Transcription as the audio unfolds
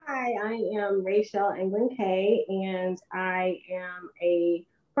I am Rachel England Kay, and I am a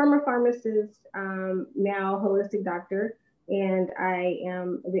former pharmacist, now holistic doctor, and I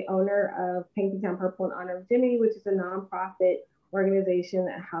am the owner of Pinkytown Purple in honor of Jimmy, which is a nonprofit organization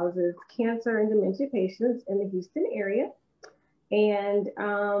that houses cancer and dementia patients in the Houston area. And,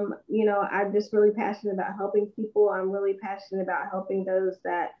 I'm just really passionate about helping people. I'm really passionate about helping those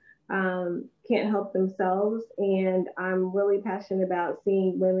that can't help themselves. And I'm really passionate about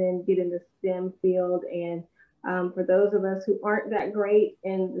seeing women get in the STEM field. And for those of us who aren't that great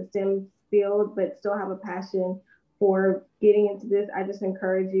in the STEM field, but still have a passion for getting into this, I just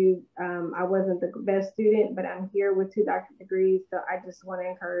encourage you. I wasn't the best student, but I'm here with 2 doctorate degrees. So I just want to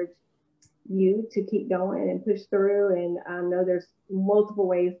encourage you to keep going and push through and know there's multiple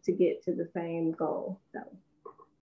ways to get to the same goal. So